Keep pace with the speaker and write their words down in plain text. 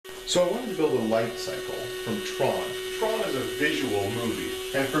So I wanted to build a light cycle from Tron. Tron is a visual movie,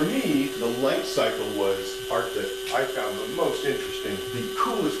 and for me, the light cycle was the part that I found the most interesting, the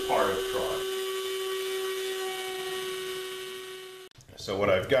coolest part of Tron. So what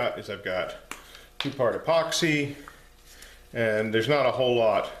I've got is I've got 2-part epoxy, and there's not a whole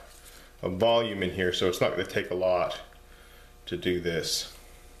lot of volume in here, so it's not going to take a lot to do this.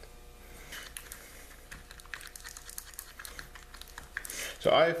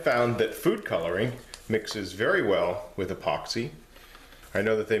 So I have found that food coloring mixes very well with epoxy. I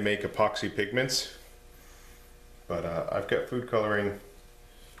know that they make epoxy pigments, but I've got food coloring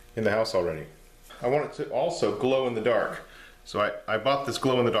in the house already. I want it to also glow in the dark. So I bought this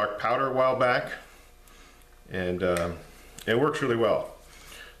glow in the dark powder a while back, and it works really well.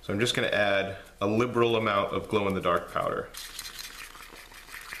 So I'm just going to add a liberal amount of glow in the dark powder.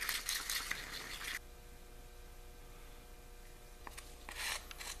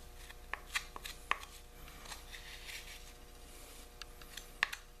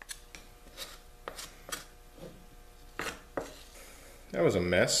 That was a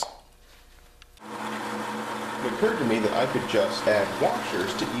mess. It occurred to me that I could just add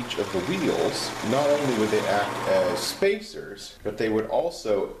washers to each of the wheels. Not only would they act as spacers, but they would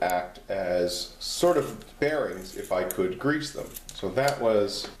also act as sort of bearings if I could grease them. So that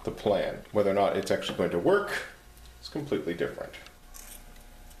was the plan. Whether or not it's actually going to work is completely different.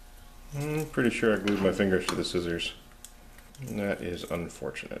 I'm pretty sure I glued my fingers to the scissors. And that is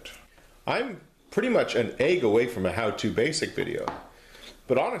unfortunate. I'm pretty much an egg away from a how-to basic video.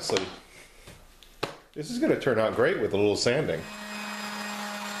 But honestly, this is going to turn out great with a little sanding.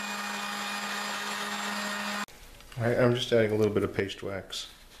 Alright, I'm just adding a little bit of paste wax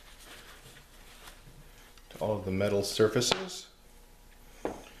to all of the metal surfaces.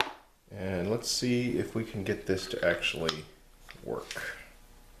 And let's see if we can get this to actually work.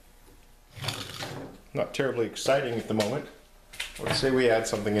 Not terribly exciting at the moment. Let's say we add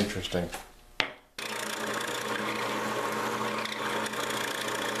something interesting.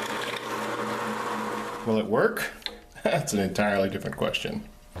 Will it work? That's an entirely different question.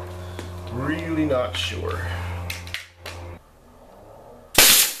 Really not sure.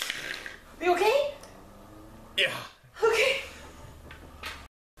 Are you okay? Yeah. Okay.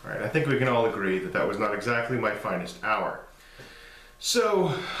 Alright, I think we can all agree that that was not exactly my finest hour.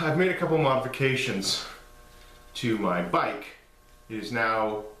 So, I've made a couple modifications to my bike. It is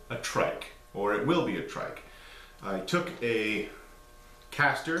now a trike, or it will be a trike. I took a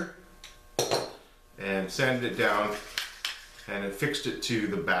caster and sanded it down and it fixed it to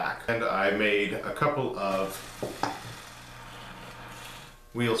the back. And I made a couple of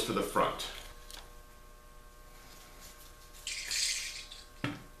wheels for the front.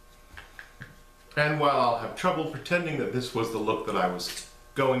 And while I'll have trouble pretending that this was the look that I was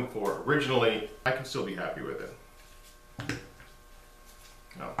going for originally, I can still be happy with it.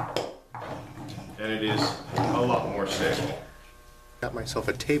 Oh. And it is a lot more stable. Got myself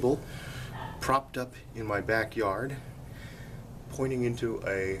a table propped up in my backyard, pointing into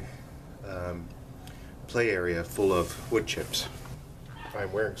a play area full of wood chips.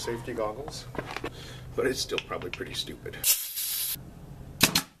 I'm wearing safety goggles, but it's still probably pretty stupid.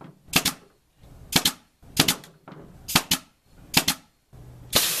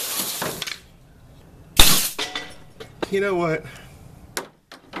 You know what?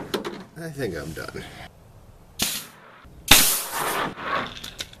 I think I'm done.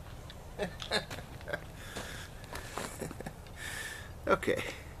 Okay,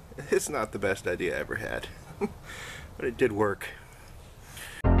 it's not the best idea I ever had, but it did work.